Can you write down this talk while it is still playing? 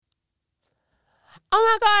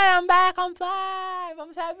Oh my God, I'm back. I'm Blab.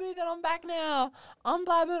 I'm so happy that I'm back now. I'm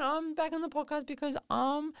Blab and I'm back on the podcast because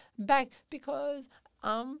I'm back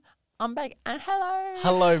I'm back. And hello.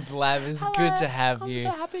 Hello, Blab. It's Hello. good to have I'm you. so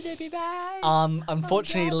happy to be back.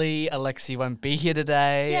 Unfortunately, Alexi won't be here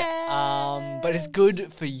today. But it's Yes.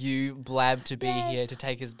 good for you, Blab, to be Yes. here to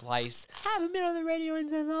take his place. I haven't been on the radio in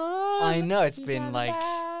so long. I know it's You been got like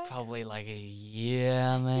back. probably like a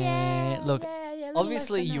year, mate. Yeah, Look, yeah, little less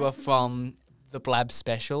obviously than you that. are from the Blab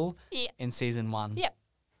special Yeah. in season 1. Yep.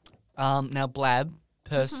 Now, Blab,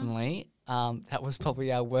 personally, that was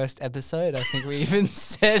probably our worst episode. I think we even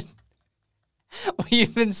said. We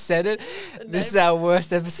even said it. This is our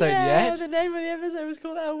worst episode Yeah, yet. the name of the episode was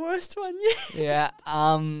called Our Worst One. Yeah.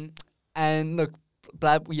 And look,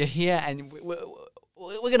 Blab, you're here, and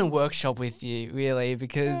we're gonna workshop with you really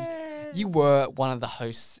because you were one of the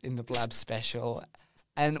hosts in the Blab special,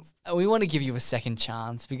 and we want to give you a second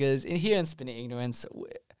chance because here in Spinning Ignorance,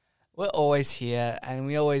 we're always here, and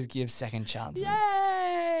we always give second chances. Yay!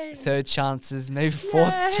 Third chances, maybe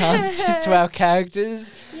fourth Yay. chances to our characters.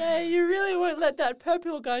 Yeah, you really won't let that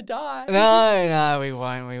purple guy die. No, we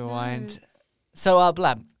won't. So,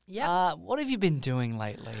 Blab, Yep. what have you been doing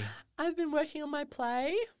lately? I've been working on my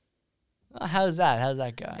play. How's that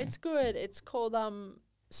going? It's good. It's called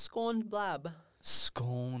Scorned Blab.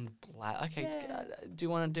 Scorned Blab. Okay, Yeah. do you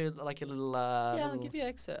want to do like a little? Yeah, I'll little- give you an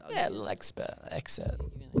excerpt. Yeah, a little excerpt. I'll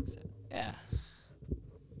give you an excerpt. Yeah.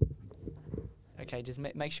 Okay, just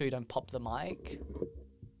make sure you don't pop the mic.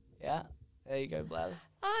 Yeah, there you go, Blab.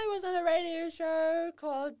 I was on a radio show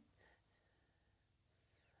called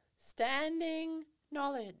Standing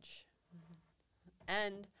Knowledge.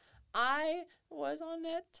 And I was on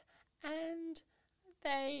it and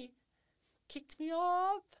they kicked me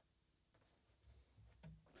off.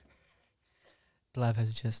 Blab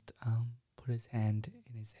has just put his hand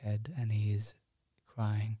in his head and he is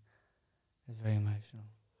crying. It's very emotional.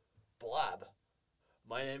 Blab,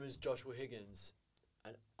 my name is Joshua Higgins,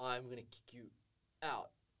 and I'm going to kick you out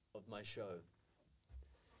of my show.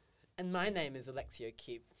 And my name is Alexia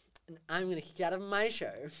Keep, and I'm going to kick you out of my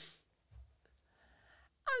show.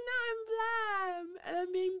 Oh no, I'm Blab, and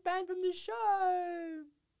I'm being banned from the show.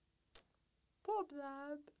 Poor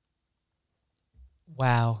Blab.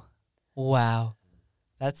 Wow.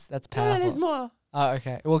 That's powerful. No, there's more. Oh,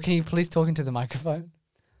 okay. Well, can you please talk into the microphone?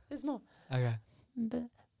 There's more. Okay. Blab.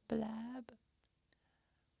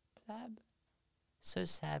 So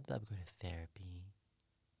sad, Blab. Go to therapy.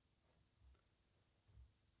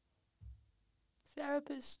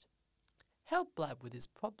 Therapist. Help Blab with his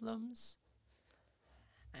problems.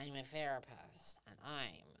 I'm a therapist, and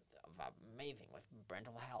I'm amazing with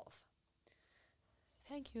mental health.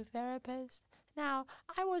 Thank you, therapist. Now,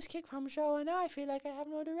 I was kicked from show, and now I feel like I have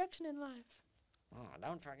no direction in life. Oh,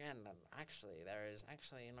 don't forget that there is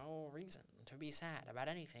no reason to be sad about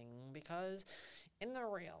anything, because in the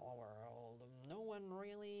real world, no one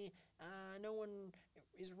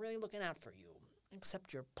is really looking out for you,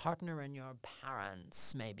 except your partner and your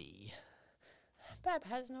parents, maybe. Blab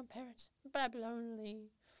has no parents. Blab lonely.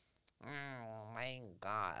 Oh my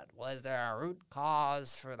God, was there a root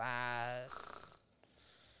cause for that?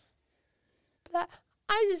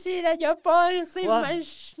 I just see that you're falling asleep What? in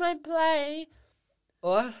my play.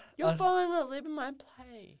 What? You're falling asleep in my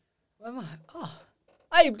play. Where am I? Oh.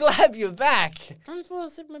 Hey, Blab, you're back. Don't fall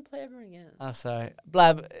asleep in my play ever again. Oh, sorry.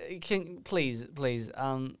 Blab, can please. That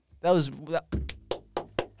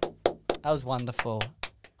was wonderful.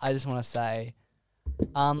 I just want to say,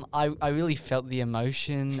 I really felt the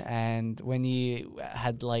emotion, and when you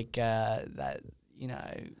had like that,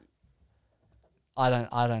 I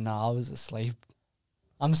don't know. I was asleep.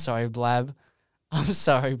 I'm sorry, Blab. This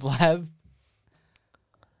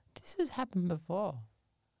has happened before.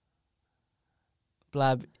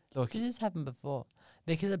 Blab, look. This has happened before.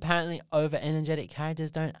 Because apparently over-energetic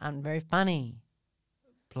characters aren't very funny.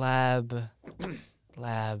 Blab. I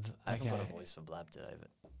haven't Okay. got a voice for Blab today, but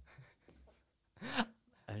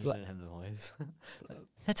I just don't have the voice.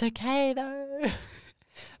 That's okay, though.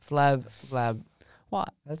 Blab.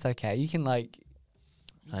 What? That's okay. You can like.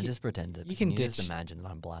 I just pretend it. you can just ditch. imagine that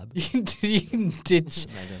I'm Blab. You can ditch.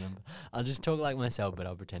 I'll just talk like myself, but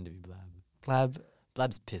I'll pretend to be Blab. Blab.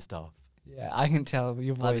 Blab's pissed off. Yeah, I can tell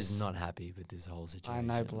your Blab voice. is not happy with this whole I situation.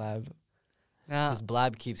 know, Blab. Now, Because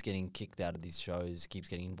Blab keeps getting kicked out of these shows, keeps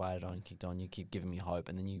getting invited on, kicked on. You keep giving me hope,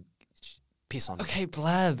 and then you piss on me. okay,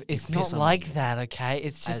 Blab, it's not piss on like me. that, okay?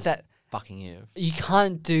 It's just As that fucking you. you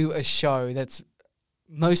can't do a show that's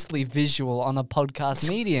mostly visual on a podcast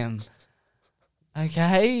medium.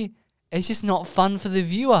 Okay? It's just not fun for the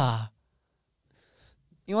viewer.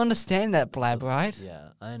 You understand that, Blab, right?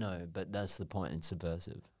 Yeah, I know, but that's the point. It's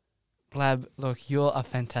subversive. Blab, look, you're a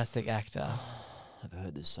fantastic actor. I've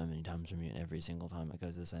heard this so many times from you, and every single time it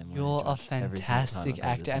goes the same way. You're a Josh. Every single time it fantastic goes the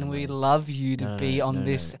actor, and same we way. love you to No, no, be no, on no,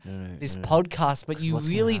 this no, this no. podcast. But 'Cause you what's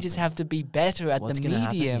gonna really just happen? have to be better at What's the gonna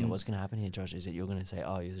happen here? medium. What's going to happen here, Josh, is that you're going to say,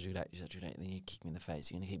 oh, you're such a good actor, you're such a good actor, then you kick me in the face.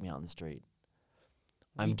 You're going to kick me out on the street.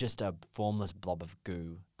 I'm just a formless blob of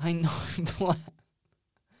goo. I know,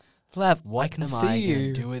 Blab. What I can am see I you.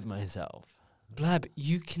 going to do with myself? Blab,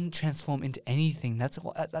 you can transform into anything. That's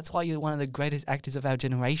why you're one of the greatest actors of our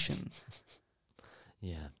generation.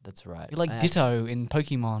 Yeah, that's right. You're like Ditto in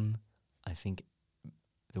Pokemon. I think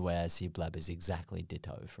the way I see Blab is exactly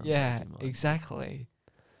Ditto from Yeah, Pokemon. exactly.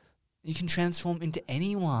 You can transform into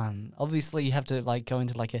anyone. Obviously, you have to like go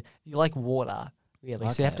into like you like water, really.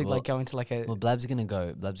 So you have Okay, to well- like go into like a Well, Blab's gonna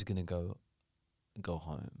go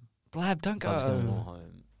home. Blab. Don't Blab's gonna go go,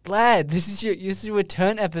 home. Blab. This is your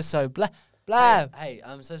return episode. Blab. Hey,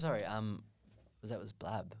 I'm so sorry. Was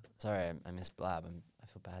Blab? Sorry, I missed Blab. I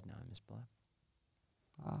feel bad now. I missed Blab.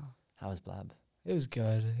 Oh, How was Blab? it was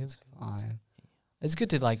good. It was fine. It's good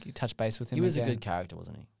to like touch base with him. He was again. a good character,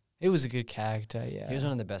 wasn't he? It was a good character. Yeah. He was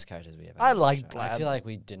one of the best characters we ever I had on the liked show. I Blab. feel like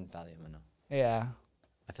we didn't value him enough. Yeah.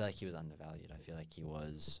 I feel like he was undervalued. I feel like he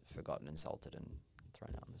was forgotten, insulted, and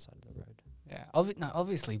thrown out on the side of the road. Yeah.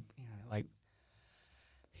 Obviously, you know, like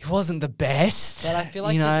he wasn't the best. But I feel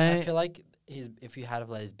like you know. I feel like if you had have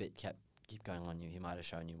let his bit keep going on you, he might have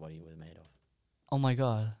shown you what he was made of. Oh my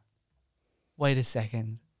god. Wait a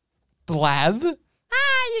second. Blab?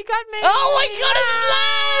 You got me. Oh my god, it's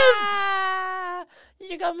Blab! Ah,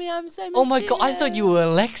 you got me. I'm so. Oh my god, I thought you were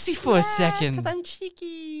Alexi for a second. Because I'm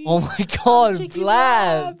cheeky. Oh my god, Cheeky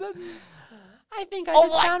Blab. I think I Oh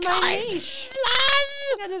just my found god, my niche.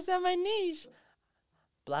 Blab. I just found my niche.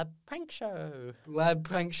 Blab prank show. Blab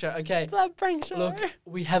prank show. Okay. Blab prank show. Look,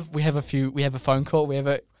 we have a phone call. We have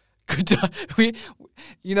a good time.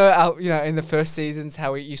 You know in the first seasons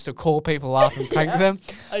how we used to call people up and prank them.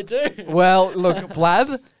 I do. Well, look,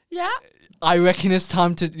 Blab, Yeah. I reckon it's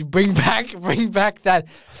time to bring back that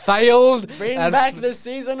failed. Bring that back the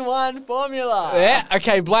season 1 formula. Yeah,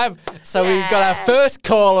 okay, Blab. So we've got our first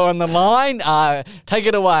caller on the line. Take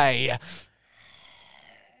it away.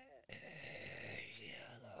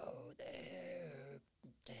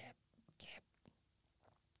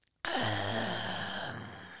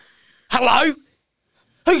 Hello?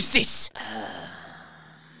 Who's this?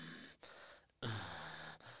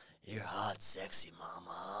 You're hot, sexy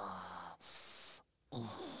mama.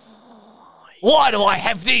 Why do I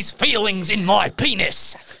have these feelings in my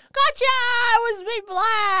penis? Gotcha! It was me,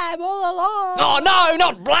 Blab, all along. Oh no,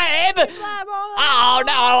 not Blab! Blab all along. Oh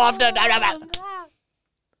no, I've done Blab.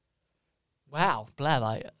 Wow,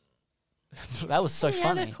 Blab, that was so Any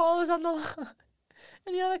funny. other callers on the line?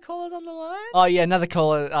 Any other callers on the line? Oh yeah, another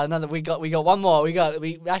caller. We got one more. We got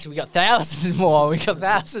thousands more. We got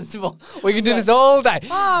thousands more. We can do this all day.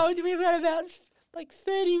 Oh, we've got about like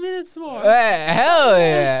 30 minutes more. Hey, hell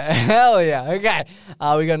yeah, hell yeah. Okay,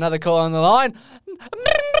 we got another caller on the line.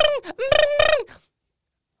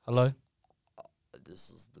 Hello, This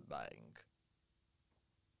is the bank.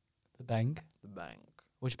 the bank. The bank.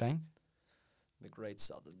 Which bank? The Great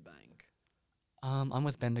Southern Bank. I'm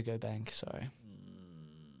with Bendigo Bank. Sorry.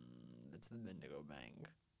 It's the Bendigo Bank.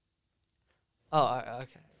 Oh,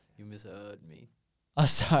 okay. You misheard me. Oh,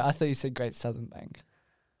 sorry. I thought you said Great Southern Bank.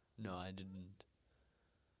 No, I didn't.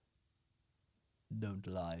 Don't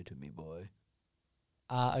lie to me, boy.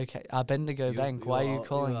 Okay. Bendigo Bank. Why are you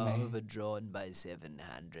calling me? Overdrawn by $700.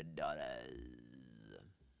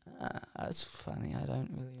 That's funny. I don't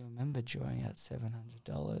really remember drawing out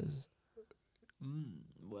 $700.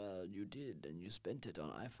 Well, you did, and you spent it on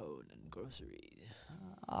iPhone and grocery.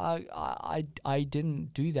 I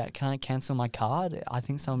didn't do that. Can I cancel my card? I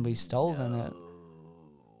think somebody stole it.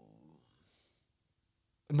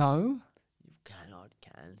 No? You cannot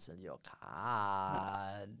cancel your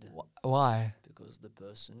card. Why? Because the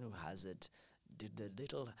person who has it did the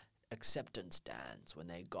little acceptance dance when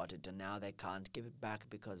they got it, and now they can't give it back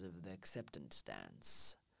because of the acceptance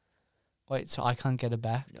dance. Wait, so I can't get it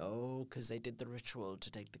back? No, because they did the ritual to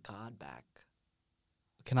take the card back.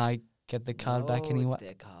 Can I get the card back anyway? It's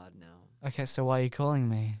their card now. Okay, so why are you calling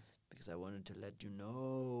me? Because I wanted to let you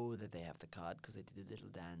know that they have the card because they did a little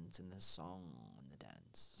dance in the song and the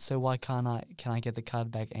dance. So why can't I? Can I get the card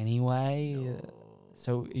back anyway? No.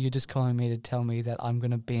 So you're just calling me to tell me that I'm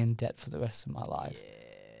going to be in debt for the rest of my life?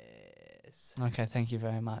 Yes. Okay, thank you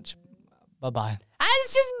very much. Bye-bye.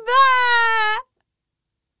 It's just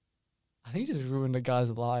I think you just ruined a guy's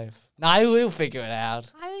life. No, we'll figure it out.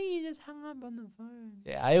 I think you just hung up on the phone.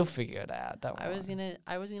 Yeah, I'll figure it out. Don't I worry. was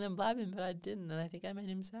gonna blab him, but I didn't, and I think I made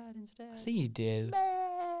him sad instead. I think you did. Meh.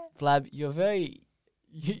 Blab, you're very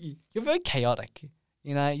chaotic.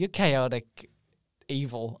 You know, you're chaotic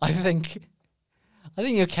evil. I think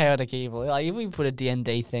you're chaotic evil. Like if we put a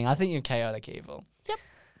D&D thing, I think you're chaotic evil. Yep.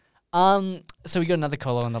 So we got another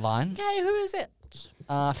caller on the line. Okay, who is it?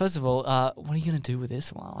 First of all, what are you gonna do with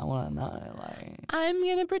this one? I want to know. Like, I'm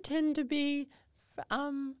gonna pretend to be,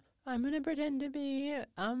 I'm gonna pretend to be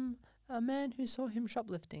a man who saw him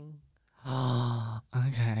shoplifting.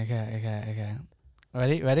 okay.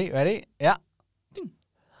 Ready? Yeah.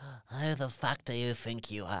 Who the fuck do you think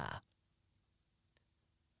you are?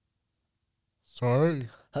 Sorry.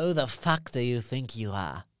 Who the fuck do you think you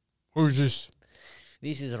are? Who's this?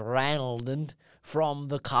 This is Ranaldon from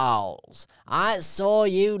the Coles. I saw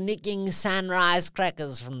you nicking sunrise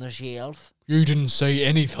crackers from the shelf. You didn't say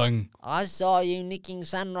anything. I saw you nicking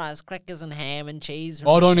sunrise crackers and ham and cheese from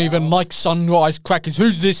I the don't even shelf. like sunrise crackers.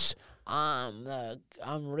 Who's this? I'm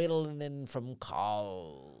Riddlin from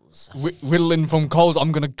Coles. Riddling from Coles.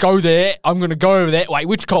 I'm gonna go there. I'm gonna go over there. Wait,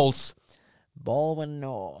 which Coles? Baldwin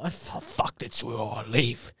North. Oh fuck, that's where I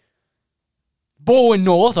live. Baldwin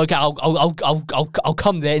North. Okay, I'll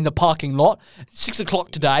come there in the parking lot. 6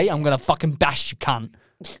 o'clock today. I'm gonna fucking bash you, cunt.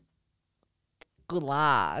 Good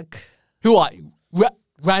luck. Who are you?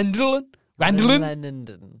 Randallin?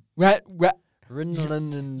 Randallin.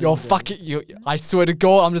 You're fucking. I swear to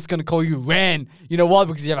God, I'm just gonna call you Ran. You know why?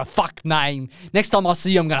 Because you have a fuck name. Next time I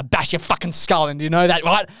see you, I'm gonna bash your fucking skull. And do you know that,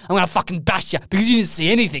 right? I'm gonna fucking bash you because you didn't see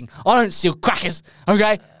anything. I don't steal crackers.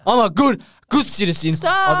 Okay, I'm a good citizen.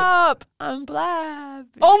 Stop! I'm Blab.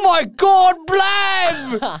 Oh my God,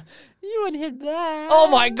 Blab! You wouldn't hit Blab. Oh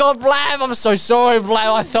my God, Blab! I'm so sorry,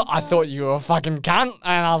 Blab. I thought you were a fucking cunt,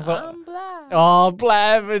 and I thought. I'm Blab. Oh,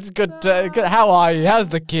 Blab, it's good. Good. How are you? How's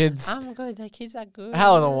the kids? I'm good. The kids are good.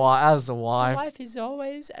 How's the My wife? wife is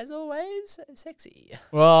always, as always, sexy.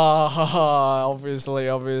 Oh, obviously.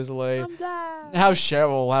 I'm Blab. How's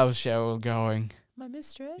Cheryl going? My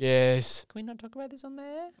mistress. Yes. Can we not talk about this on the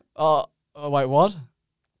air? Oh, wait, what?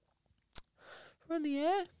 We're on the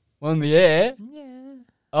air. We're on the air? Yeah.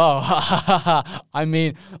 Oh, I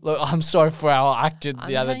mean, look, I'm sorry for how I acted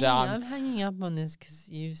the other time. I'm hanging up on this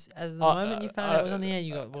because as the moment you found out it was on the air,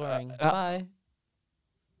 you got boring. Bye.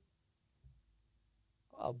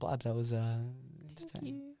 Oh, blood, that was Thank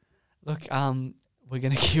entertaining. you. Look, we're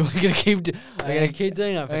gonna keep keep doing it for we're gonna keep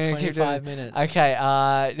 25 doing minutes.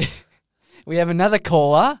 Okay, we have another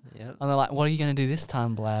caller. Yep. And they're like, what are you gonna do this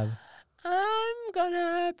time, Blab? I'm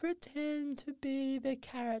gonna pretend to be the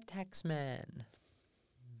carrot tax man.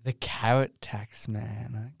 The carrot tax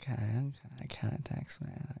man. Okay. Carrot tax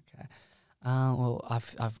man. Okay. Well,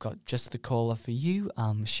 I've got just the caller for you.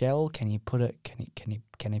 Michelle, can you put it? Can you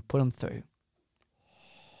put him through?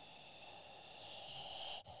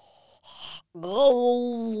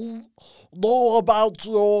 Oh, know about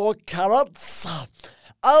your carrots,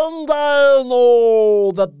 and I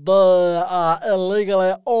know that they are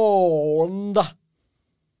illegally owned.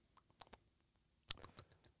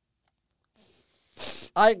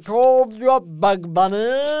 I called you a Bug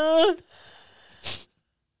Bunny.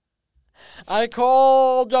 I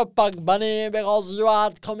called you a Bug Bunny because you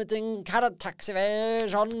are committing carrot tax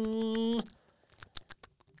evasion.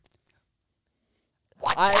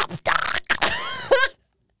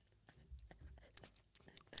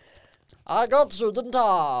 I got you, didn't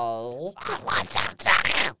I?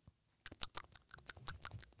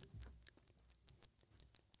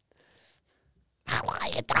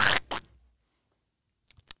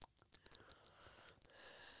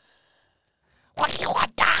 What do you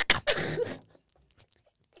want, Doc?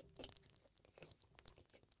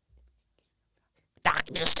 Doc,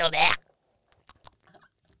 you still there?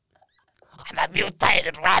 I'm a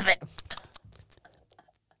mutated rabbit.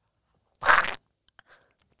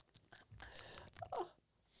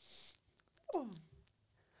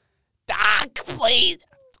 Doc, please.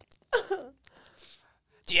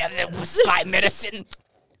 Do you have the prescribed medicine?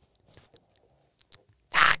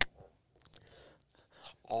 Doc.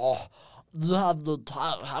 Oh, you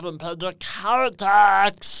haven't paid your carrot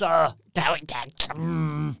tax. Carrot tax.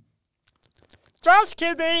 Just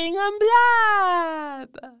kidding, I'm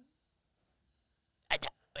Blab.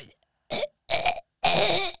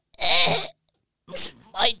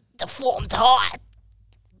 My deformed heart.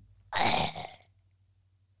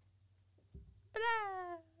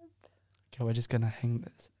 Okay, we're just gonna hang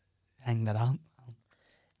that up.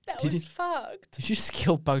 That Did was you- fucked. Did you just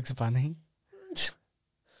kill Bugs Bunny?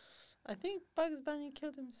 I think Bugs Bunny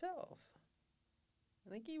killed himself. I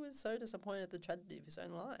think he was so disappointed at the tragedy of his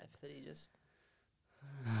own life that he just...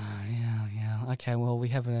 Yeah. Okay, well, we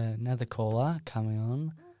have another caller coming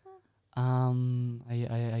on. Are you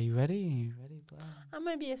ready? Are you ready, Blab? I'm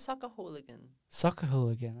gonna be a soccer hooligan. Soccer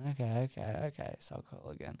hooligan. Okay. Soccer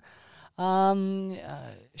hooligan.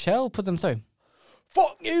 Shell, put them through.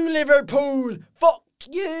 Fuck you, Liverpool! Fuck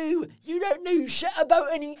you! You don't know shit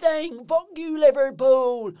about anything! Fuck you,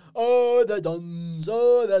 Liverpool! Oh, the Duns!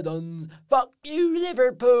 Oh, the Duns! Fuck you,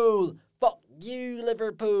 Liverpool! Fuck you,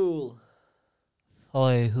 Liverpool!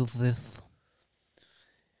 Hi, who's this?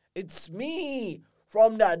 It's me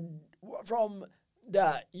from the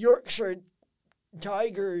Yorkshire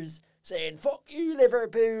Tigers saying fuck you,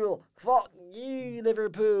 Liverpool! Fuck you,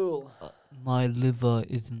 Liverpool! My liver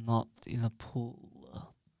is not in a pool.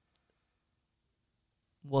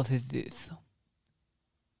 What is this?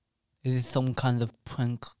 Is it some kind of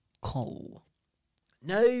prank call?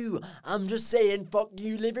 No, I'm just saying fuck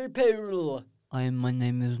you, Liverpool! My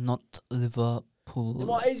name is not Liverpool.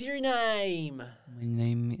 What is your name? My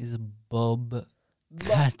name is Bob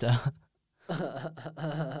Catter.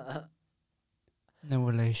 No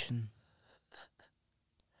relation.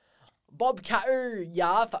 Bob Cutter,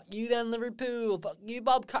 yeah, fuck you then, Liverpool. Fuck you,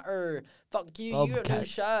 Bob Cutter. Fuck you, Bob you don't know Cat-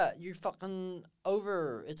 shit. You're fucking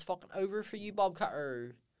over. It's fucking over for you, Bob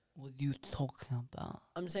Cutter. What are you talking about?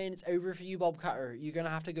 I'm saying it's over for you, Bob Cutter. You're gonna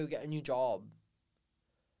have to go get a new job.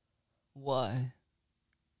 Why?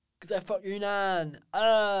 Cause I fucked your nan.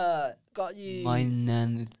 Got you. My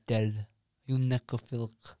nan is dead. You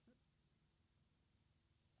necrophilic.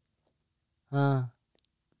 Huh?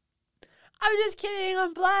 I'm just kidding.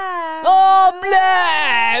 I'm black. Oh,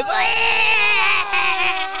 Blab!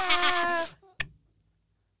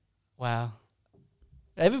 Wow.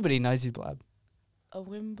 Everybody knows you, Blab. A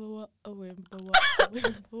wimboa, a wimboa, a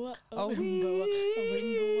wimboa, a wimboa, a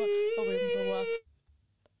wimboa, a wimboa,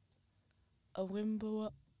 a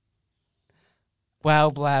wimboa. Wow,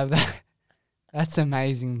 Blab. That's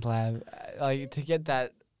amazing, Blab. Like, to get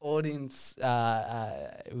that audience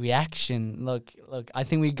reaction. Look, I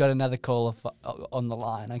think we got another caller on the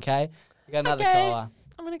line, okay? We got another Okay. caller.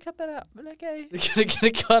 I'm gonna cut that out, but okay. We're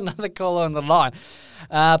gonna got another caller on the line.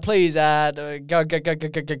 Please,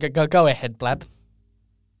 go ahead, Blab.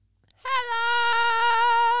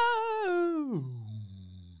 Hello.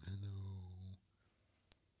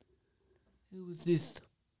 Who is this?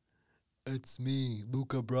 It's me,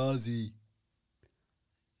 Luca Brasi.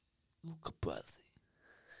 Luca Brasi.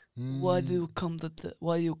 Why do you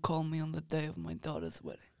why you call me on the day of my daughter's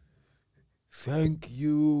wedding? Thank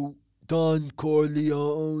you, Don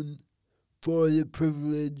Corleone, for the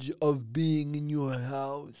privilege of being in your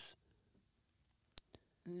house.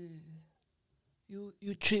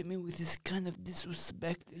 You treat me with this kind of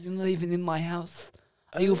disrespect. You're not even in my house.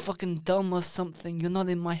 Are you fucking dumb or something? You're not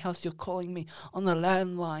in my house. You're calling me on a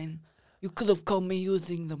landline. You could have called me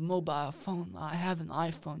using the mobile phone. I have an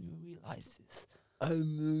iPhone. You realize this?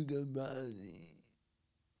 I'm Luca Brasi.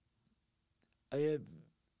 I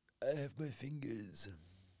have my fingers.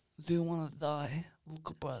 Do you want to die?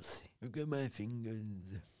 Luca Brasi. Look at my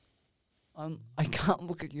fingers. I can't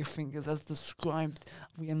look at your fingers as described.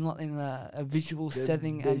 We are not in a visual They're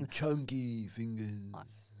setting. they're And chunky fingers.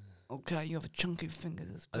 okay, you have a chunky finger.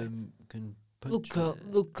 That's great. Can punch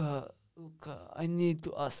Luca, I need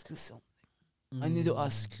to ask you something. I need to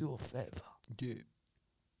ask you a favor. Yeah,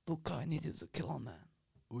 Luca, I need you to kill a man.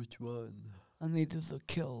 which one? I need you to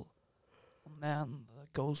kill a man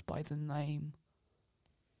that goes by the name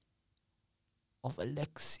of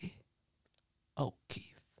Alexei O'Keefe.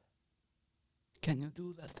 Can you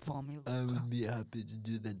do that for me, I Luca? would be happy to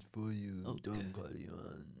do that for you, Okay. Don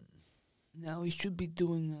Corleone. Now we should be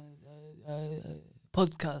doing a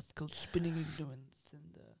podcast called Spinning Ignorance.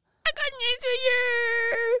 And I got news for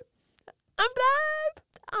you. I'm Blab.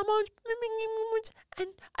 I'm on Swimming Ignorance, and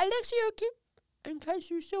Alexei O'Keefe, in case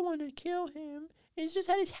you still want to kill him, is just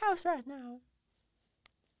at his house right now.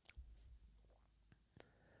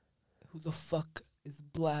 who the fuck is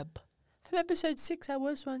Blab? From episode 6, our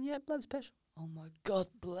worst one yet, Blab special. Oh my God,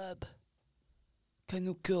 Blab! Can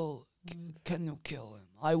you kill him?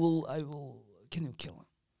 I will. Can you kill him?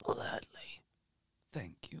 Gladly.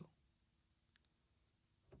 Thank you.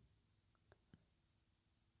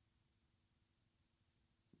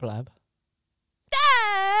 Blab.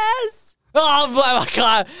 Yes! Oh,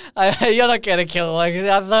 Blab! I can't. You're not gonna kill him.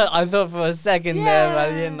 I thought for a second there,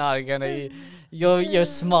 but you're not gonna. Your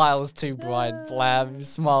smile is too bright, Blab. Your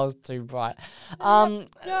smile is too bright.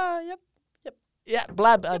 Yeah, yep. Yeah,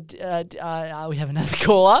 Blab. We have another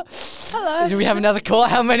caller. Hello. Do we have another caller?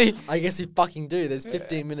 How many? I guess we fucking do. There's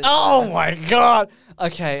 15 minutes. Oh my God.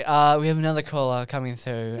 Okay. We have another caller coming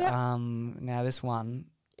through. Yeah. Now this one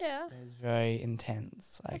Yeah. is very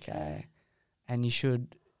intense. Okay. and you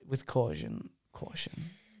should, with caution.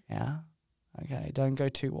 Yeah. Okay. Don't go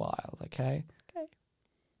too wild. Okay.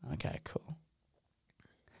 Okay. Cool.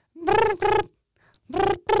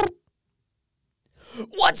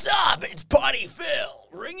 What's up? It's Potty Phil,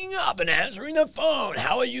 ringing up and answering the phone.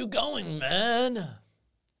 How are you going, man?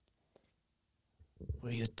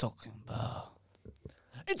 What are you talking about?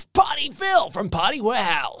 It's Potty Phil from Potty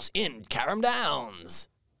Warehouse in Carrum Downs.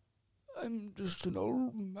 I'm just an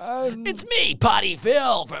old man. It's me, Potty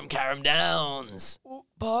Phil from Carrum Downs.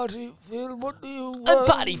 Party, Phil. What do you want? I'm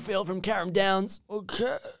Potty Phil from Carrum Downs.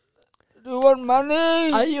 Okay. Do you want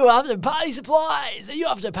money? Are you after party supplies? Are you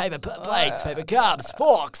after paper plates, paper cups,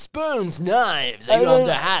 forks, spoons, knives? Are you I after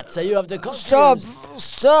don't- hats? Are you after costumes?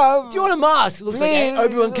 Stop. Do you want a mask? It looks Please, like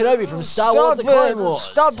Obi-Wan Kenobi from Star Wars The Clone Wars.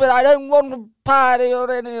 Stop it. I don't want to party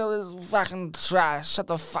or any of this fucking trash. Shut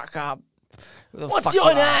the fuck up. The What's fuck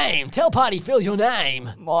your up. name? Tell Potty Phil your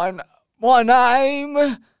name. My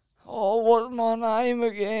name? Oh, what's my name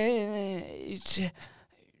again? It's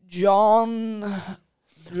John.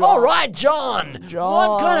 All right, John.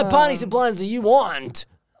 What kind of party John. supplies do you want?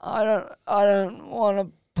 I don't want to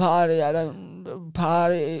party. I don't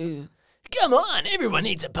party. Come on, everyone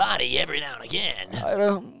needs a party every now and again. I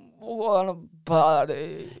don't want to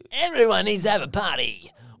party. Everyone needs to have a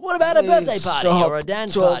party. What about a birthday Please party stop or a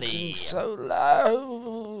dance talking party? so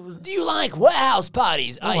loud. Do you like warehouse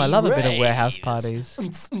parties? Oh, I love a bit of warehouse parties.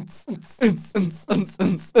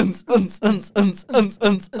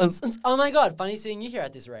 Oh my god, funny seeing you here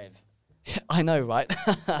at this rave. I know, right?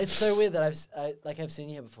 It's so weird that I've seen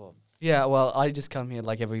you here before. Yeah, well, I just come here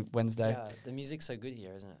like every Wednesday. Yeah, the music's so good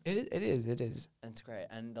here, isn't it? It is. And it's great,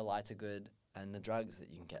 and the lights are good, and the drugs that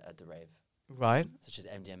you can get at the rave, Right? such as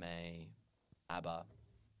MDMA, ABBA,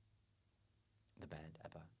 the band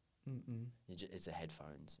ABBA. Mm-mm. It's a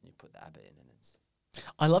headphones, and you put the ABBA in, and it's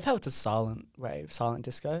I love how it's a silent rave, silent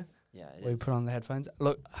disco, yeah. It where you is. put on the headphones.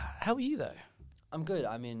 Look, how are you though? I'm good.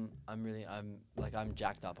 I mean, I'm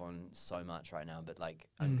jacked up on so much right now, but like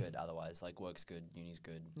I'm Mm. good otherwise. Like work's good, uni's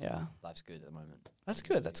good, Yeah, life's good at the moment. that's Everything's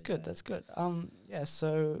good. That's yeah. good. That's good.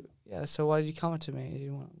 So why did you come to me?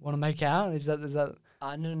 You want to make out? Is that? No.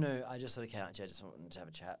 I just sort of came out to you. I just wanted to have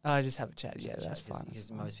a chat. I just have a chat. Yeah, that's fine. Because That's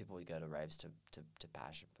fine. most people go to raves to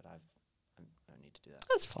bash, but I don't need to do that.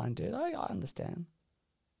 That's fine, dude. I understand.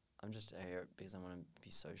 I'm just here because I want to be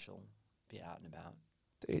social, be out and about.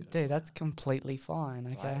 Dude, that's completely fine.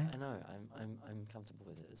 Right? Okay. I know. I'm comfortable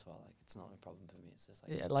with it as well. Like it's not a problem for me. It's just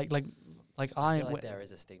like Yeah, like I I feel like there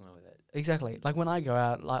is a stigma with it. exactly like when I go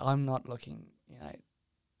out, like I'm not looking,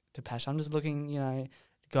 to pass. I'm just looking, to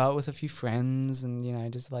go out with a few friends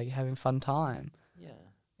and just like having fun time. Yeah,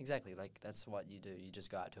 exactly. Like that's what you do. You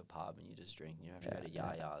just go out to a pub and you just drink. You don't have to go to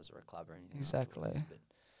Yeah. Yaya's or a club or anything. Exactly. afterwards, But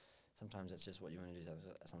sometimes that's just what you want to do.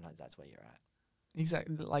 Sometimes that's where you're at.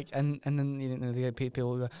 Exactly. Like and then the people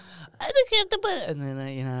will go, I don't get the butt, and then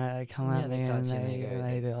they come Yeah, at they me can't and see and they, they go,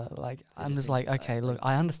 they they- do it. Like they I'm just just think, like, okay, look,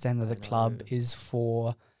 like, I understand that I the club know. is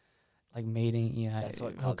for like meeting, That's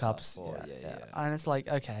what clubs are hookups, for, yeah. and it's like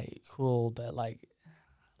okay, cool, but like,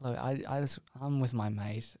 look, I'm with my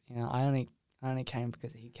mate, I only came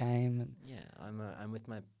because he came, and Yeah, I'm with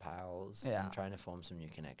my pals. Yeah. I'm trying to form some new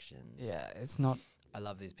connections. yeah, it's not. I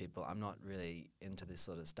love these people. I'm not really into this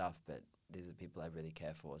sort of stuff, but these are people I really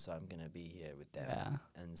care for. So I'm gonna be here with them Yeah.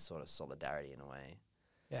 and sort of solidarity in a way.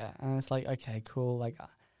 Yeah, and it's like okay, cool. Like,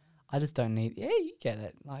 I just don't need. Yeah, you get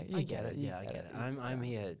it. Like, you I get it. Yeah, I get it. I'm yeah.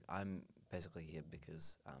 here. I'm basically here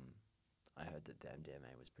because I heard that the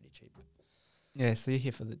MDMA was pretty cheap. Yeah, so you're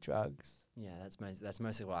here for the drugs. Yeah, that's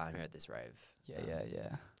mostly why I'm here at this rave. Yeah, Um,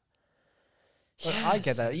 yeah. But I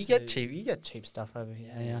get that. You so- get cheap stuff over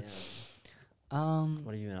here. Yeah, Yeah. yeah. Um.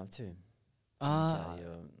 What have you been up to?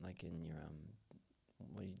 You're like in your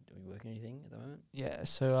are you working anything at the moment? Yeah.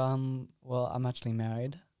 So well, I'm actually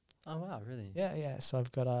married. Oh wow, really? Yeah, yeah. So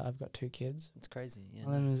I've got 2 kids. It's crazy. Yeah,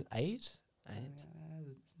 One of them nice. is 8. 8,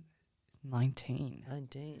 19.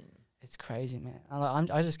 19. It's crazy, man.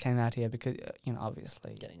 I just came out here because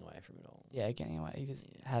obviously. Getting away from it all. Yeah, getting away, just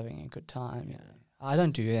Yeah. having a good time. Yeah. I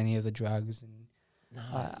don't do any of the drugs, and No,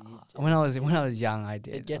 when I was young, I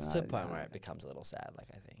did. it gets when to I a was point young. where it becomes a little sad. Like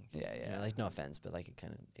I think. Yeah, You yeah. know, like no offense, but like it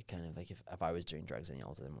kind of like if I was doing drugs any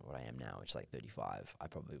older than what I am now, which is like 35,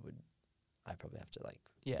 I'd probably have to like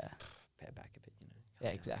Yeah. pare back a bit. Yeah,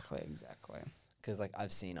 exactly. Because like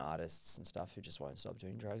I've seen artists and stuff who just won't stop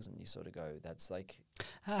doing drugs, and you sort of go, that's like,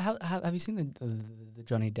 How have you seen the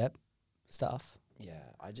Johnny Depp stuff? yeah,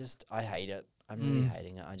 I hate it. I'm really Mm.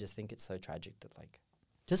 hating it. I just think it's so tragic that like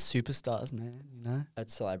Just superstars, man.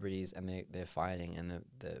 it's celebrities and they're fighting, and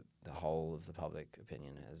the whole of the public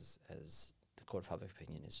opinion has court of public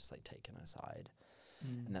opinion is just like taken a side,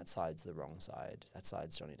 Mm. and that side's the wrong side. That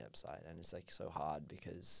side's Johnny Depp's side, and it's like so hard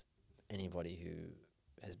because anybody who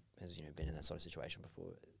has been in that sort of situation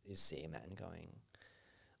before is seeing that and going,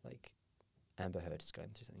 like, Amber Heard is going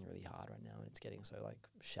through something really hard right now, and it's getting so like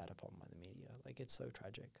shat upon by the media. Like, it's so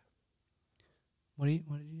tragic. What did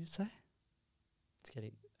you say?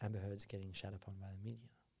 Amber Heard's getting shat upon by the media.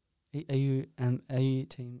 Are you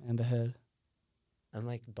team Amber Heard? And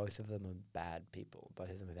like both of them are bad people.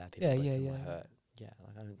 Both of them are bad people. Yeah, both yeah, of them yeah. were hurt. Yeah,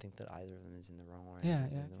 like I don't think that either of them is in the wrong or Yeah, either yeah,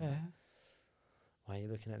 of them is in the okay. wrong. Why are you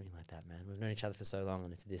looking at me like that, man? We've known each other for so long,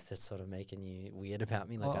 and it's this that's sort of making you weird about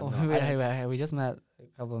me. Like Oh, I'm not. hey, we just met a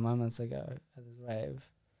couple of moments ago at this rave.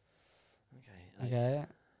 Okay. Okay,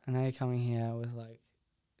 and now you're coming here with like,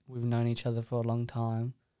 we've known each other for a long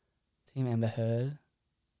time. Team Amber Heard.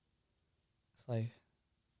 It's like,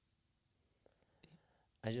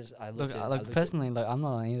 I look, personally, like, I'm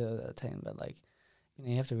not on either of that team, but like, you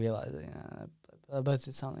know, you have to realize that, you know, they both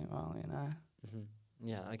did something wrong, you know.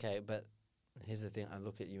 Yeah. Okay, but here's the thing. I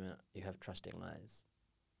look at you and you have trusting eyes.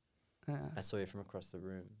 Yeah. I saw you from across the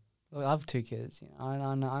room. Look, I have 2 kids, you know.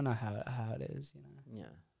 I know how it is, you know. Yeah.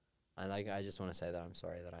 I just want to say that I'm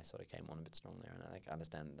sorry that I sort of came on a bit strong there, and I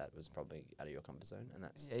understand that was probably out of your comfort zone, and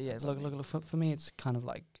that's Yeah. that's on me. Look. For me, it's kind of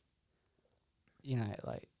like, you know,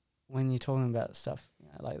 like when you're talking about stuff, you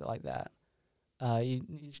know, like that, you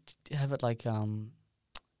just have it like you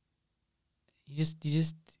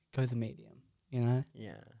just go the medium, you know.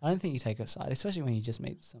 Yeah. I don't think you take a side, especially when you just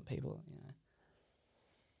meet some people, you know.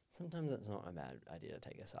 Sometimes it's not a bad idea to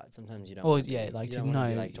take a side. Sometimes you don't. Well, wanna yeah, be, like you to don't wanna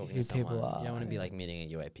be know like talking who to people someone. are, You don't want to be yeah. like meeting a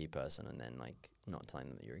UAP person and then like not telling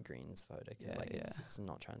them that you're a Greens voter because Yeah, like yeah. it's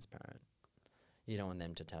not transparent. You don't want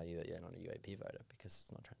them to tell you that you're not a UAP voter because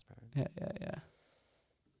it's not transparent. Yeah.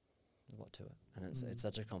 There's a lot to it, and it's Mm.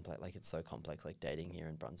 such a complex. Like it's so complex. Like dating here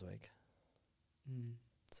in Brunswick. Mm.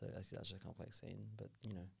 So that's such a complex scene. But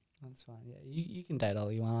you know, That's fine. Yeah, you can date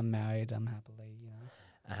all you want. I'm married. I'm happily, you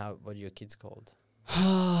know. what are your kids called?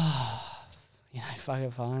 You know,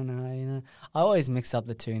 fucking fine. You know, I always mix up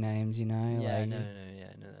the 2 names. You know. Yeah, like, no, yeah,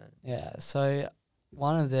 I know that. Yeah. So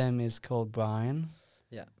one of them is called Brian.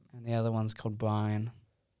 Yeah. And the other one's called Brian.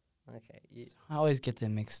 Okay. I always get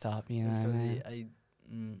them mixed up. You know. Man.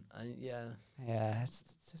 Yeah. Yeah. It's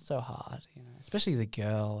just so hard. You know, especially the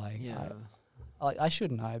girl. Like. Yeah. I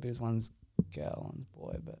should know because one's girl, one's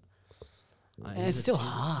boy, but and here's it's a- still here's a-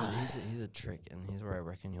 but hard. Here's a trick, and here's where I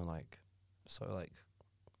reckon you're like, so like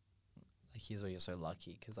here's where you're so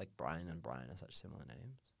lucky, because like Brian and Brian are such similar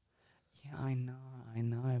names. Yeah, I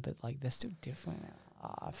know, but like they're still different.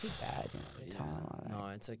 I feel bad, you know, at the time. Like that. No,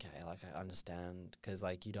 it's okay. Like I understand, because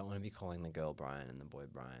like you don't want to be calling the girl Brian and the boy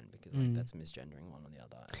Brian, because like that's misgendering one or the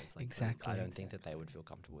other. And it's like Exactly, I don't think that they would feel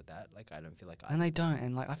comfortable with that. Like I don't feel like And they don't,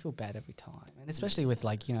 and like I feel bad every time, and especially with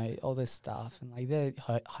like, you know, all this stuff, and like they're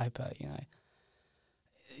hyper, you know,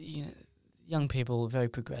 young people, very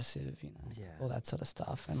progressive, you know, Yeah. all that sort of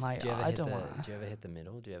stuff, and like Do you ever I hit don't the? want Do you ever hit the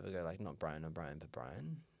middle? Do you ever go like not Brian or Brian but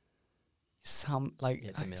Brian? some like You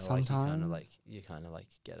hit the middle. sometimes Like you kind of like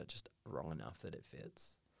get it just wrong enough that it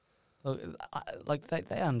fits. look, like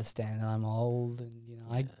they understand that I'm old, and you know,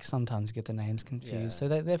 I Yeah. sometimes get the names confused, Yeah. so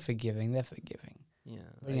they're forgiving. Yeah.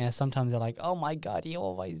 But, you know, sometimes they're like, "Oh my God, you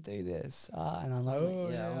always do this," and I'm like, "Oh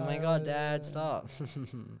yeah. Oh my God, Dad, stop.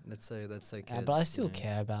 That's so kids. Yeah, but I you still know.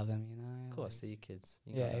 care about them, you know. Of course, like- they're your kids.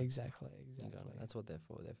 You yeah, gotta- exactly. you gotta- That's what they're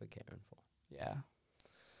for. They're for caring for. Yeah.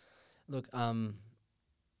 Look,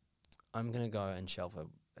 I'm gonna go and shelve a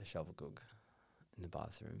goog in the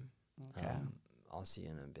bathroom. Okay. I'll see you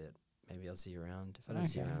in a bit. Maybe I'll see you around. If I don't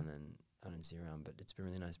see you Okay. around, then I don't see you around. But it's been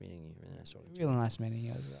really nice meeting you. Really nice talking to Really you. nice meeting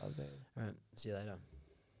you as well, dude. All right. See you later.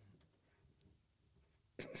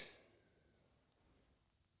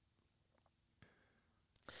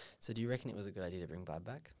 So, do you reckon it was a good idea to bring Blab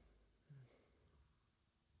back?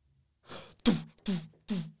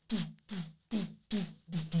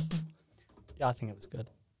 Yeah, I think it was good.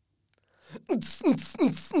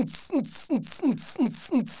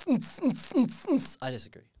 I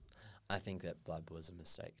disagree. I think that Blab was a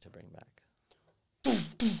mistake to bring back.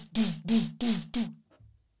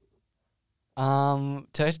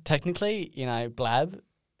 Technically, you know, Blab,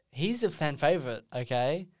 he's a fan favorite.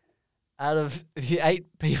 Okay, out of the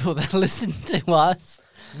 8 people that listen to us.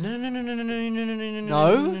 No.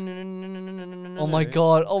 Oh my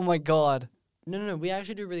God! Oh my God! No. We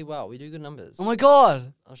actually do really well. We do good numbers. Oh my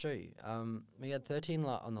God! I'll show you. We had 13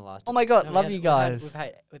 on the last. Oh my God, we love had- you we've had- guys.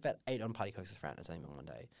 We've had 8 on Party Cokes with Fran. It's only been one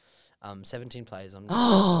day. 17 plays on.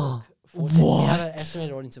 Oh, 14, we what? have an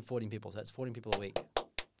estimated audience of 14 people, so it's 14 people a week.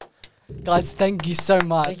 Guys, thank you so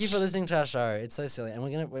much. Thank you for listening to our show. It's so silly, and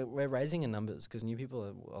we're raising in numbers because new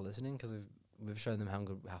people are listening because we've shown them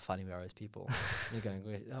how funny we are as people. They're going,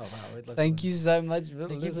 oh wow! Thank you so much.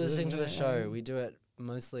 Thank you for listening to the show. We do it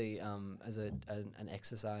mostly as an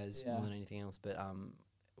exercise more than anything else, but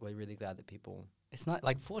we're really glad that people. It's not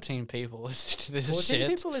like 14 people listen to this 14 shit.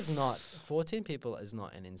 people is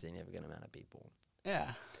not an insignificant amount of people. Yeah.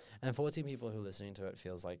 And 14 people who are listening to it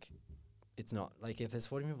feels like it's not like if there's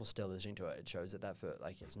 14 people still listening to it, it shows that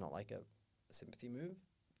it's not like a sympathy move.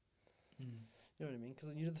 You know what I mean?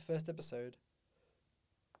 Because you did the first episode,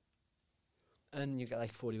 and you got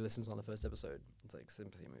like 40 listens on the first episode. It's like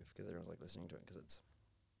sympathy move because everyone's like listening to it because it's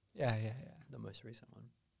Yeah. the most recent one.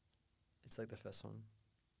 It's like the first one.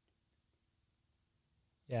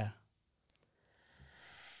 Yeah.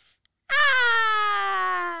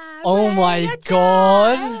 Oh my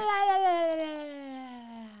god.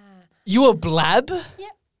 You were Blab? The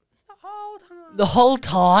whole time. The whole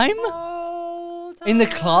time? whole time. In the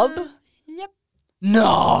club? Yep.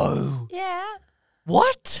 No. Yeah.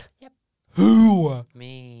 What? Yep. Who?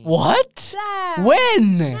 Me. What? Blab.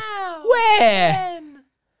 When? Now. Where? When?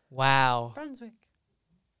 Wow. Brunswick.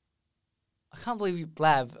 I can't believe you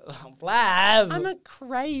Blab. Blab. I'm a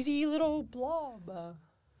crazy little blob.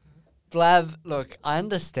 Blab, look, I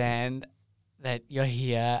understand that you're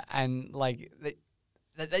here and like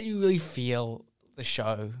that you really feel the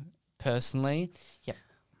show personally. Yep.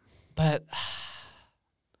 But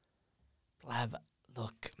Blab,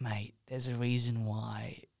 look, mate, there's a reason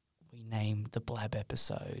why we named the Blab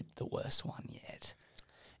episode the worst one yet.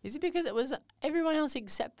 Is it because it was everyone else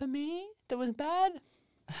except for me that was bad?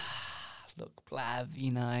 Look, Blab,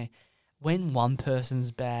 you know, when one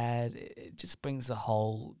person's bad, it just brings the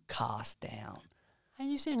whole cast down. Are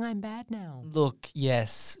you saying I'm bad now? Look,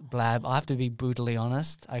 yes, Blab, I have to be brutally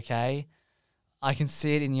honest, okay? I can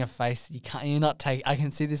see it in your face. I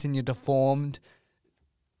can see this in your deformed,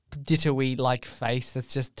 ditto-y like face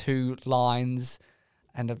that's just two lines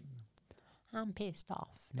and I'm pissed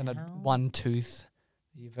off and now. one tooth.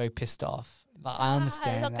 You're very pissed off. Like, I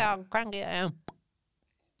understand Look that. how cranky I am.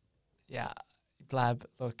 Yeah, Blab,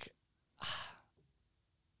 look,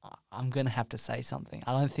 I'm going to have to say something.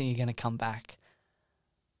 I don't think you're going to come back.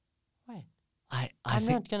 Wait. I I'm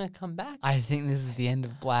think not going to come back. I think this is the end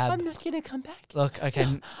of Blab. I'm not going to come back. Look, okay,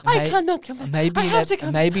 I cannot come back. maybe I in have to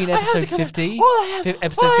come maybe in back. I have to episode come back. 50. All I have,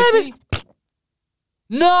 Episode all I have 50. is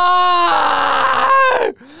No!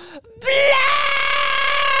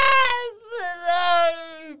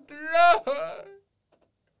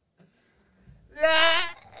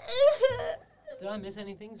 Did I miss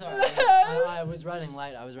anything? Sorry, I was running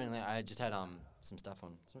late. I just had some stuff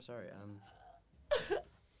on. So sorry.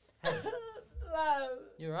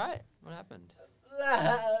 You alright? What happened?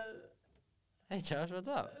 Hey Josh, what's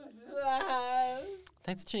up?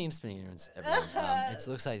 Thanks for tuning in to Spinning Ignorance, everyone. It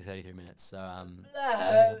looks like 33 minutes, so I think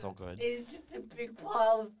that's all good. It's just a big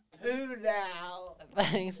pile of poo now.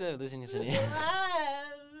 Thanks for listening to Spinning Ignorance.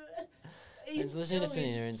 Thanks for listening to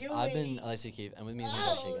Spinning Ignorance. I've been Alexia Keefe, and with me is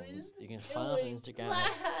Josh Higgins. You can find us on Instagram.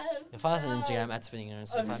 You can find us on Instagram at Spinning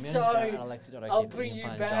Ignorance. You can find me on Instagram at Alexia.O'Keefe. I'll bring you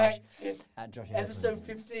find back. Josh at Josh Episode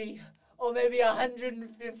 50, or maybe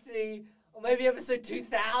 150, or maybe episode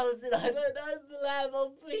 2000. I don't know, Blab.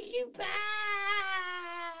 I'll bring you back.